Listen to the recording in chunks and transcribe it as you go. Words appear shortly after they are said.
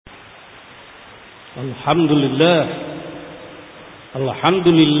Alhamdulillah.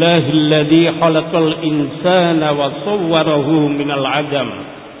 Alhamdulillahilladzi khalaqal insana wa sawwarahu minal 'adam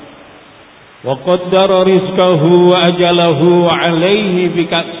wa qaddara rizqahu wa ajalahu 'alaihi bi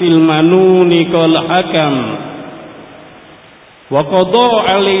ka'sil manuni qal hakam wa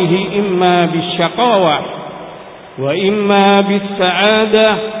qada 'alaihi imma bisyaqawa wa imma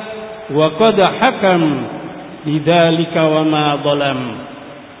bis-sa'adah wa qad hakam bidzalika wa ma dhalam.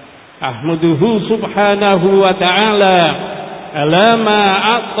 Ahmaduhu subhanahu wa ta'ala ala ma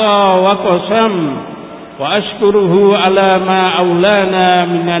a'ta wa qasam wa ashkuruhu ala ma aulana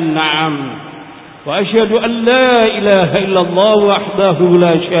minan na'am wa asyhadu an la ilaha illallah wahdahu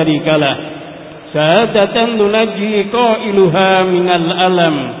la syarika lah sa'adatan tunajji qailuha minal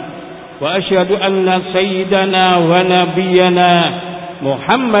alam wa asyhadu anna sayyidana wa nabiyyana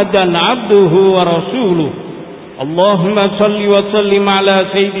Muhammadan abduhu wa rasuluh. Allahumma salli wa sallim ala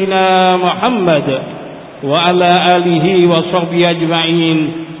sayyidina Muhammad wa ala alihi wa sahbihi ajma'in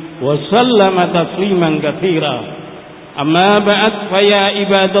wa sallama tasliman katsira. Amma ba'd, fa ya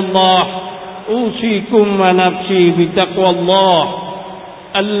ibadallah, usikum wa nafsi bi taqwallah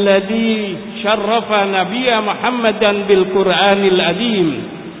alladhi syarrafa nabiyya Muhammadan bil Qur'anil azim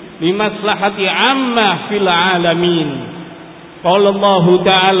li maslahati 'ammah fil alamin. Qala Allah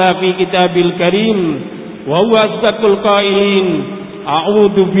ta'ala fi kitabil karim wa huwa asdaqul qailin.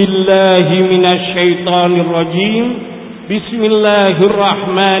 A'udzu billahi minasy syaithanir rajim.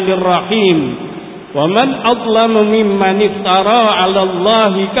 Bismillahirrahmanirrahim. Wa man adlamu mimman iftara 'ala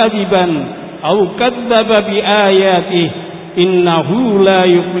Allahi kadiban aw kadzdzaba bi ayatihi innahu la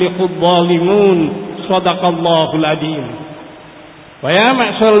yuflihudz zalimun. Shadaqallahul adzim. Wa ya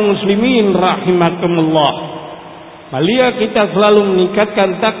ma'syaral muslimin rahimakumullah. Malia kita selalu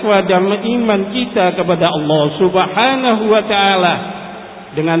meningkatkan takwa dan iman kita kepada Allah Subhanahu wa ta'ala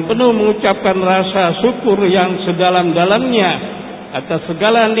dengan penuh mengucapkan rasa syukur yang sedalam-dalamnya atas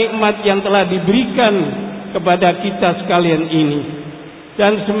segala nikmat yang telah diberikan kepada kita sekalian ini,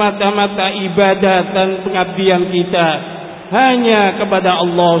 dan semata-mata ibadah dan pengabdian kita hanya kepada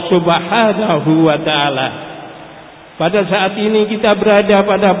Allah Subhanahu wa ta'ala. Pada saat ini kita berada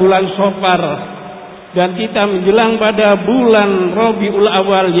pada bulan Safar dan kita menjelang pada bulan Rabiul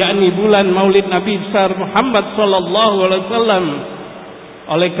Awal, yakni bulan Maulid Nabi besar Muhammad sallallahu alaihi wasallam.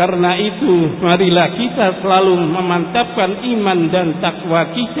 Oleh karena itu, marilah kita selalu memantapkan iman dan takwa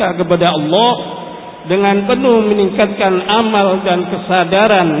kita kepada Allah dengan penuh meningkatkan amal dan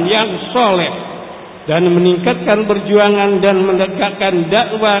kesadaran yang soleh, dan meningkatkan perjuangan dan menegakkan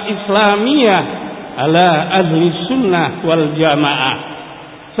dakwah Islamiyah ala ahli sunnah wal jamaah,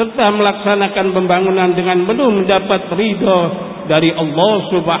 serta melaksanakan pembangunan dengan penuh mendapat ridho dari Allah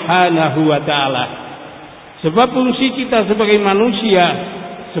Subhanahu wa ta'ala. Sebab fungsi kita sebagai manusia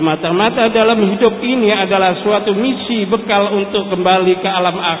semata-mata dalam hidup ini adalah suatu misi bekal untuk kembali ke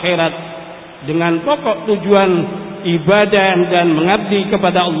alam akhirat dengan pokok tujuan ibadah dan mengabdi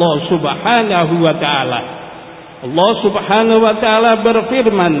kepada Allah Subhanahu wa ta'ala. Allah Subhanahu wa ta'ala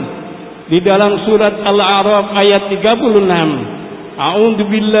berfirman di dalam surat Al-A'raf ayat 36. A'udzu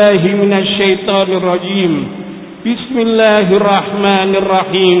billahi minasy syaithanir rajim.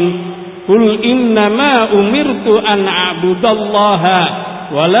 Bismillahirrahmanirrahim. Qul innama umirtu an a'budallaha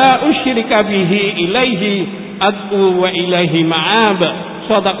wa la usyrika bihi ilaihi ad'u wa ilaihi ma'ab.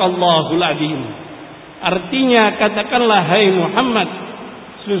 Shadaqallahul adzim. Artinya, katakanlah hai Muhammad,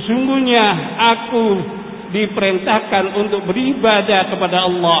 sesungguhnya aku diperintahkan untuk beribadah kepada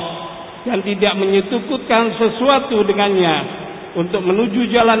Allah dan tidak menyekutukan sesuatu dengannya. Untuk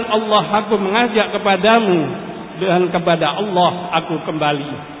menuju jalan Allah aku mengajak kepadamu, dan kepada Allah aku kembali.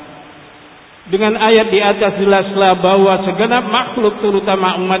 Dengan ayat di atas jelaslah bahwa segenap makhluk,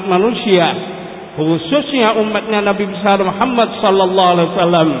 terutama umat manusia, khususnya umatnya Nabi besar Muhammad sallallahu alaihi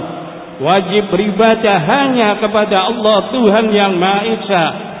wasallam, wajib beribadah hanya kepada Allah, Tuhan yang Maha Esa,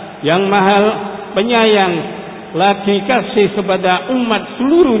 yang Maha Penyayang, lagi kasih kepada umat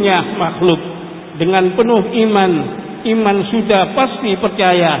seluruhnya makhluk dengan penuh iman. Iman sudah pasti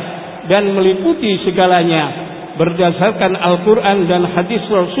percaya dan meliputi segalanya berdasarkan Al-Quran dan hadis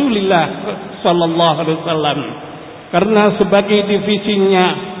Rasulullah sallallahu alaihi wasallam. Karena sebagai divisinya,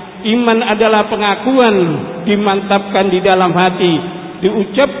 iman adalah pengakuan dimantapkan di dalam hati,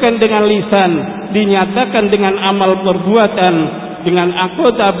 diucapkan dengan lisan, dinyatakan dengan amal perbuatan, dengan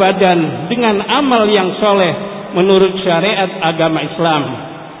anggota badan, dengan amal yang soleh menurut syariat agama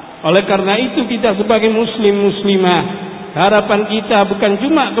Islam. Oleh karena itu, kita sebagai muslim-muslimah, harapan kita bukan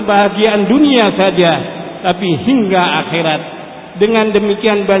cuma kebahagiaan dunia saja, tapi hingga akhirat. Dengan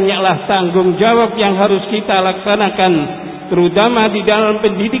demikian banyaklah tanggung jawab yang harus kita laksanakan terutama di dalam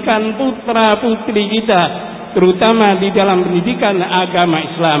pendidikan putra-putri kita, terutama di dalam pendidikan agama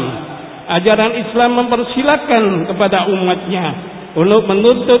Islam. Ajaran Islam mempersilakan kepada umatnya untuk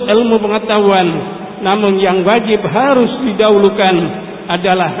menuntut ilmu pengetahuan, namun yang wajib harus didahulukan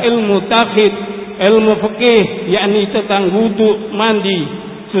adalah ilmu tauhid, ilmu fikih, yakni tentang wudu, mandi,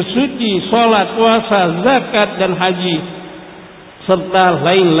 sesuci, sholat, puasa, zakat dan haji, serta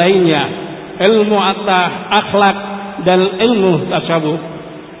lain-lainnya, ilmu akhlak dan ilmu tasawuf.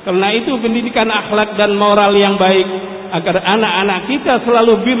 Karena itu pendidikan akhlak dan moral yang baik agar anak-anak kita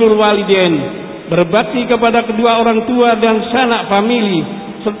selalu birrul walidain, berbakti kepada kedua orang tua dan sanak famili,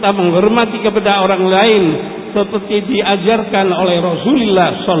 serta menghormati kepada orang lain seperti diajarkan oleh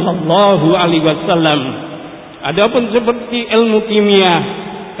Rasulullah sallallahu alaihi wasallam. Adapun seperti ilmu kimia,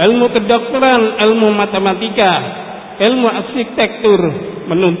 ilmu kedokteran, ilmu matematika, ilmu arsitektur,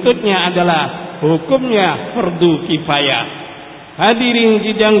 menuntutnya adalah hukumnya fardu kifayah. Hadirin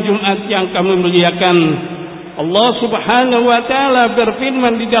sidang Jumat yang kami muliakan, Allah Subhanahu wa taala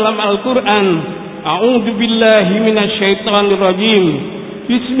berfirman di dalam Al-Qur'an, A'udzu billahi minasyaitonir rajim.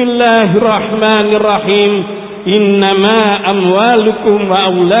 Bismillahirrahmanirrahim. Innama amwalukum wa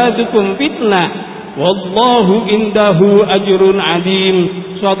auladukum fitnah wallahu indahu ajrun adzim.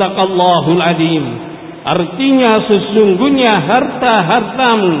 Shadaqallahul adzim. Artinya sesungguhnya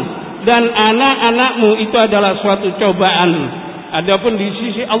harta-hartamu dan anak-anakmu itu adalah suatu cobaan. Adapun di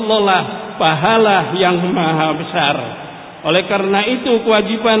sisi Allah lah pahala yang maha besar. Oleh karena itu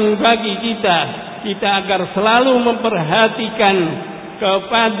kewajiban bagi kita agar selalu memperhatikan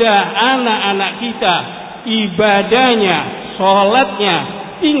kepada anak-anak kita, ibadahnya, sholatnya,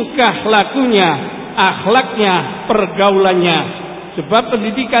 tingkah lakunya, akhlaknya, pergaulannya. Sebab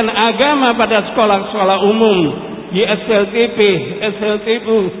pendidikan agama pada sekolah-sekolah umum, di SLTP,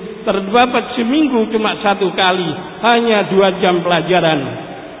 SLTU, terdapat seminggu cuma 1 kali, hanya 2 jam pelajaran.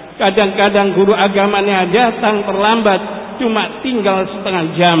 Kadang-kadang guru agamanya datang terlambat, cuma tinggal setengah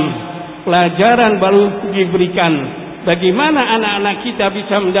jam. Pelajaran baru diberikan. Bagaimana anak-anak kita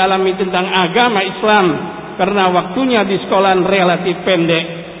bisa mendalami tentang agama Islam karena waktunya di sekolah relatif pendek.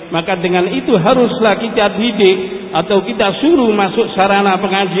 Maka dengan itu haruslah kita didik atau kita suruh masuk sarana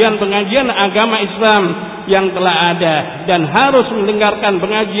pengajian-pengajian agama Islam yang telah ada, dan harus mendengarkan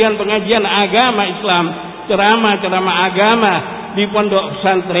pengajian-pengajian agama Islam, ceramah-ceramah agama di pondok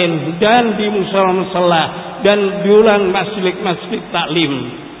pesantren dan di musala-musala dan di ulang masjid-masjid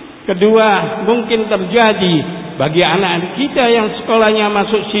taklim. Kedua, mungkin terjadi bagi anak kita yang sekolahnya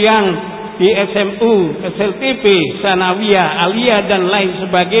masuk siang di SMU, SLTP, Sanawiyah, Aliyah dan lain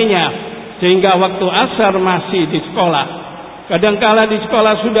sebagainya, sehingga waktu asar masih di sekolah. Kadangkala di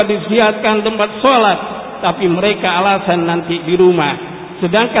sekolah sudah disediakan tempat sholat, tapi mereka alasan nanti di rumah.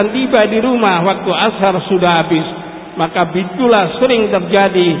 Sedangkan tiba di rumah waktu asar sudah habis. Maka itulah sering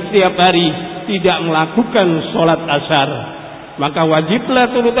terjadi setiap hari tidak melakukan sholat asar. Maka wajiblah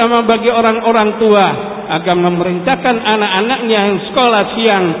terutama bagi orang-orang tua agar memerintahkan anak-anaknya yang sekolah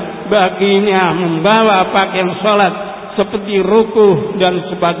siang baginya membawa pakaian sholat seperti rukuh dan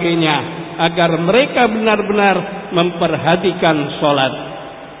sebagainya, agar mereka benar-benar memperhatikan sholat.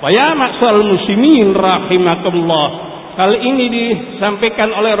 Ya ma'syarul muslimin rahimakumullah. Hal ini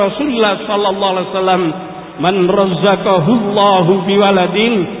disampaikan oleh Rasulullah sallallahu alaihi wasallam, man razzaqahullahu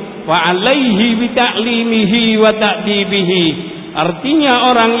biwaladin wa alaihi bi ta'limihi wa ta'dibihi.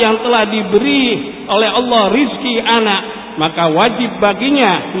 Artinya orang yang telah diberi oleh Allah rizki anak, maka wajib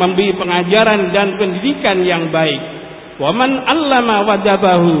baginya memberi pengajaran dan pendidikan yang baik. Wa man 'allama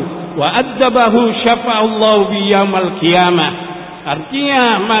wadabahu wa adzabahu syafa'allahu bi yaumil qiyamah.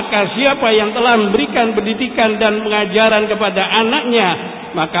 Artinya maka siapa yang telah memberikan pendidikan dan pengajaran kepada anaknya,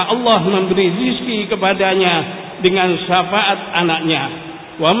 maka Allah memberi rizki kepadanya dengan syafaat anaknya.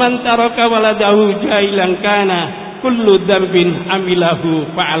 Wa man taraka waladahu jahilan kana kullu dzambin amilahu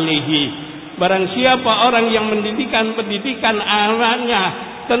fa'alihi. Barang siapa orang yang mendidikan pendidikan anaknya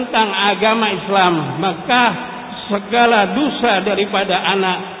tentang agama Islam, maka segala dosa daripada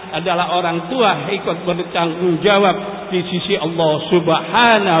anak adalah orang tua ikut bertanggung jawab di sisi Allah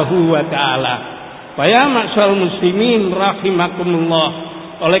Subhanahu wa taala. Ya ma'syarul muslimin rahimakumullah.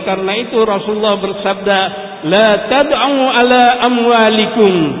 Oleh karena itu Rasulullah bersabda, la tad'u ala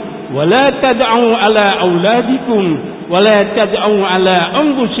amwalikum wa la tad'u ala auladikum wa la tad'u ala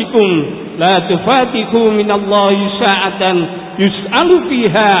anfusikum la tufatihu minallahi sa'atan yus'alu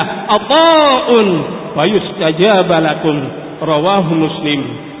fiha ata'un wa yustajaba lakum. Rawahu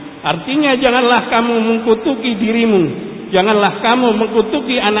Muslim. Artinya janganlah kamu mengkutuki dirimu, janganlah kamu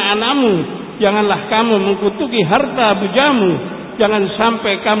mengkutuki anak-anakmu, janganlah kamu mengkutuki harta bujamu. Jangan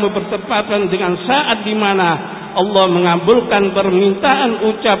sampai kamu bertepatan dengan saat di mana Allah mengabulkan permintaan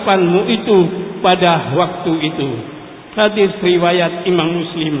ucapanmu itu pada waktu itu. Hadis riwayat Imam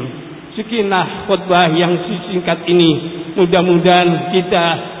Muslim. Sekian khutbah yang singkat ini, mudah-mudahan kita,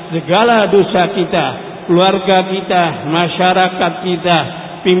 segala dosa kita, keluarga kita, masyarakat kita,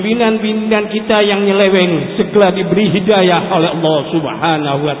 pimpinan-pimpinan kita yang nyeleweng segera diberi hidayah oleh Allah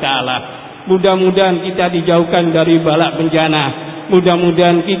Subhanahu wa taala. Mudah-mudahan kita dijauhkan dari bala bencana.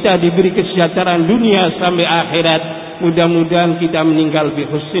 Mudah-mudahan kita diberi kesejahteraan dunia sampai akhirat. Mudah-mudahan kita meninggal bi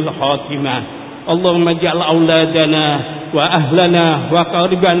husnil khatimah. Allahumma ja'al auladana wa ahlana wa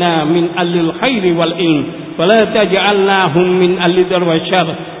qaribana min alil khairi wal ilm, fala taj'alnahum min alil dar wa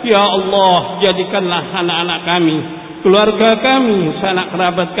syarr. Ya Allah, jadikanlah anak-anak kami, keluarga kami, sanak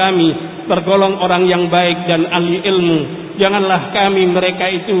kerabat kami tergolong orang yang baik dan ahli ilmu. Janganlah kami mereka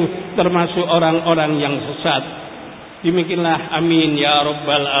itu termasuk orang-orang yang sesat. Demikianlah, amin ya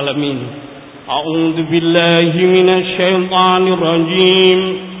rabbal alamin. A'udzu billahi minasy syaithanir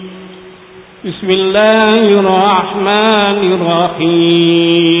rajim.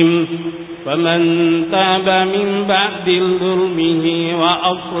 Bismillahirrahmanirrahim. Faman taba min ba'di dzulmihi wa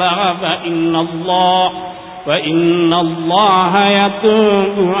aslaha fa innallaha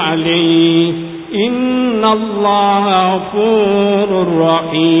yatubu alaihi. Innallaha ghafurur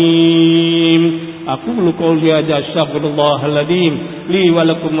rahim. Aqulu qawli hadza astaghfirullahal adzim li wa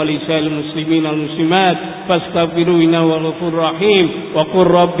lakum wa lisa'il muslimin wal muslimat fastaghfiruhu innahu ghafurur rahim wa qur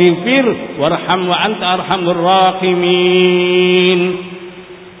rabbighfir warham wa anta arhamur rahimin.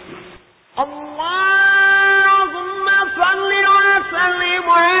 Allahumma shalli wa sallim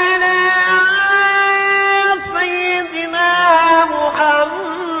ala sayyidina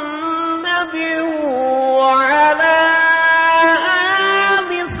Muhammadin wa ala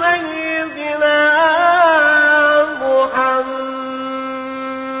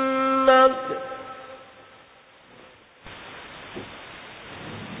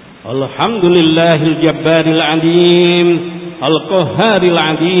Alhamdulillahil jabbaril adim, al-qahharil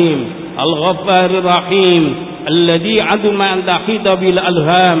adim, al-ghaffarir rahim, alladhi aduma an tahida bil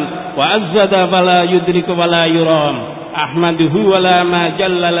alham wa azzada fala yudriku wala yuram. Ahmaduhu wala ma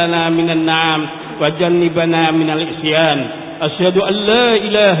jalla lana minan na'am wa jannibana minal isyan. Asyhadu an la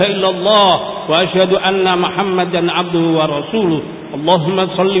ilaha illallah wa asyhadu anna Muhammadan abduhu wa rasuluh.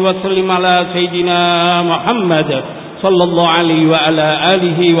 Allahumma salli wa sallim ala sayyidina Muhammad sallallahu alaihi wa ala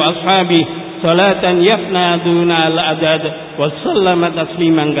alihi wa ashabihi salatan yafna duna al-adad wa sallama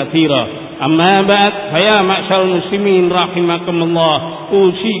tasliman katsira. Amma ba'd, ya ma'syarul muslimin rahimakumullah,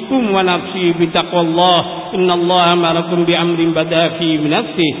 usikum wa nafsi bi taqwallah. Innallaha amarakum bi amrin bada fi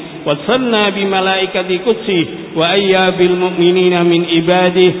nafsihi wa sanna bi malaikati qudsi wa ayya bil mu'minina min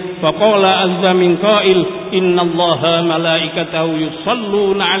ibadihi fa qala azza min qail innallaha malaikatahu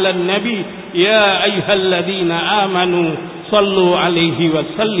yusalluna 'alan nabi ya ayyuhalladzina amanu sallu 'alaihi wa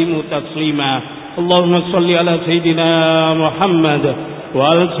sallimu taslima. Allahumma salli ala sayyidina Muhammad wa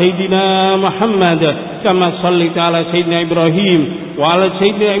ala sayyidina Muhammad kama sallaita ala sayyidina Ibrahim wa ala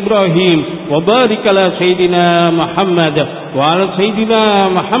sayyidina Ibrahim wa barik ala sayyidina Muhammad wa ala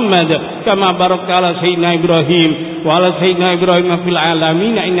sayyidina Muhammad kama barakta ala sayyidina Ibrahim wa ala sayyidina Ibrahim fil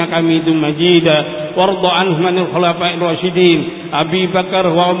alamin innaka Hamidum Majid. Warḍa anhum minal khulafa'ir rasyidin Abi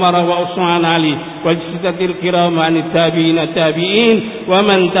Bakar wa Umar wa Utsman Ali wa sittatil kiram anit tabi'in wa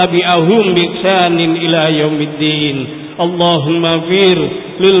man tabi'ahum bi ihsanin ila yaumiddin. Allahumma fir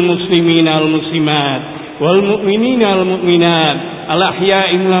lil muslimina wal muslimat wal mu'minina wal mu'minat al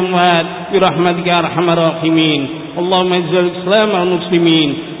ahya'i wal amwat bi rahmatika arhamar rahimin. Allahumma izzil islam wal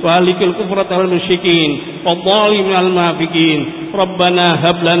muslimin wa alikil kufrata wal musyrikin wal zalimin wal munafiqin. Rabbana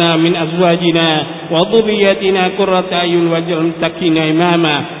hab lana min azwajina wa dhurriyyatina qurrata a'yun waj'alna muttaqina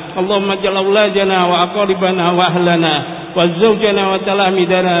imama. Allahumma ij'al awladana wa aqribana wa ahlana wa zawjana wa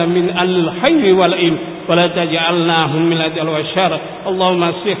talamidana min al-khayri wal ilm wa la taj'alnahum min al-adl wa syarr.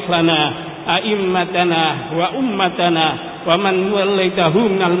 Allahumma aslih lana a'immatana wa ummatana wa man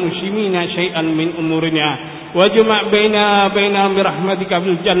wallaitahum minal muslimina syai'an min umurina wajma' bainahum bi rahmatika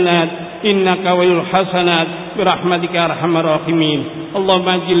fil jannat innaka waliyul hasanat bi rahmatika arhamar rahimin.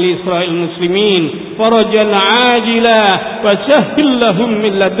 Allahumma ajil li Israil muslimin farajan ajila wa sahhil lahum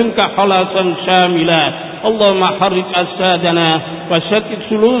min ladunka khalasan syamila. Allahumma harrik asadana wa shatit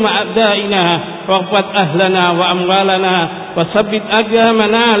suluma a'daina wa qfat ahlana wa amwalana wa sabbit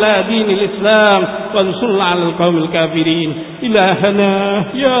aqdamana ala dinil islam wa ansurna 'alal qaumil kafirin. Ilahana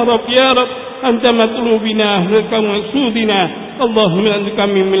ya rab anta matlubina wa maqsudina. Allahumma anta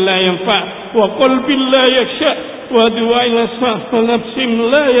min la yanfa wa qalbin la yakhsha wa du'a'in asma wa nafsin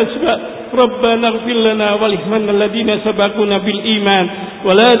la yasba ربنا اغفر لنا ولإخواننا الذين سبقونا بالإيمان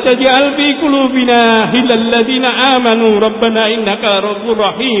ولا تجعل في قلوبنا غلا للذين آمنوا ربنا إنك رؤوف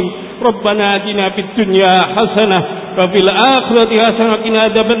رحيم ربنا آتنا في الدنيا حسنة وفي الآخرة حسنة وقنا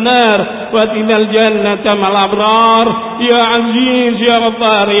عذاب النار وادخلنا الجنة مع الأبرار يا عزيز يا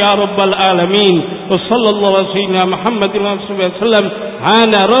غفار يا رب العالمين وصلى الله على سيدنا محمد وسلم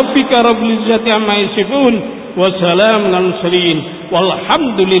على ربك رب العزة عما يصفون وسلام على المرسلين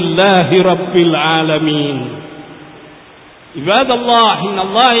والحمد لله رب العالمين. عباد الله إن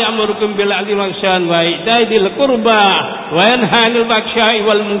الله يأمركم بالعدل والإحسان وإيتاء ذي القربى وينهى عن الفحشاء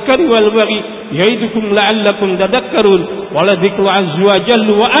والمنكر والبغي يعظكم لعلكم تذكرون ولذكر عز وجل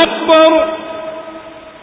وأكبر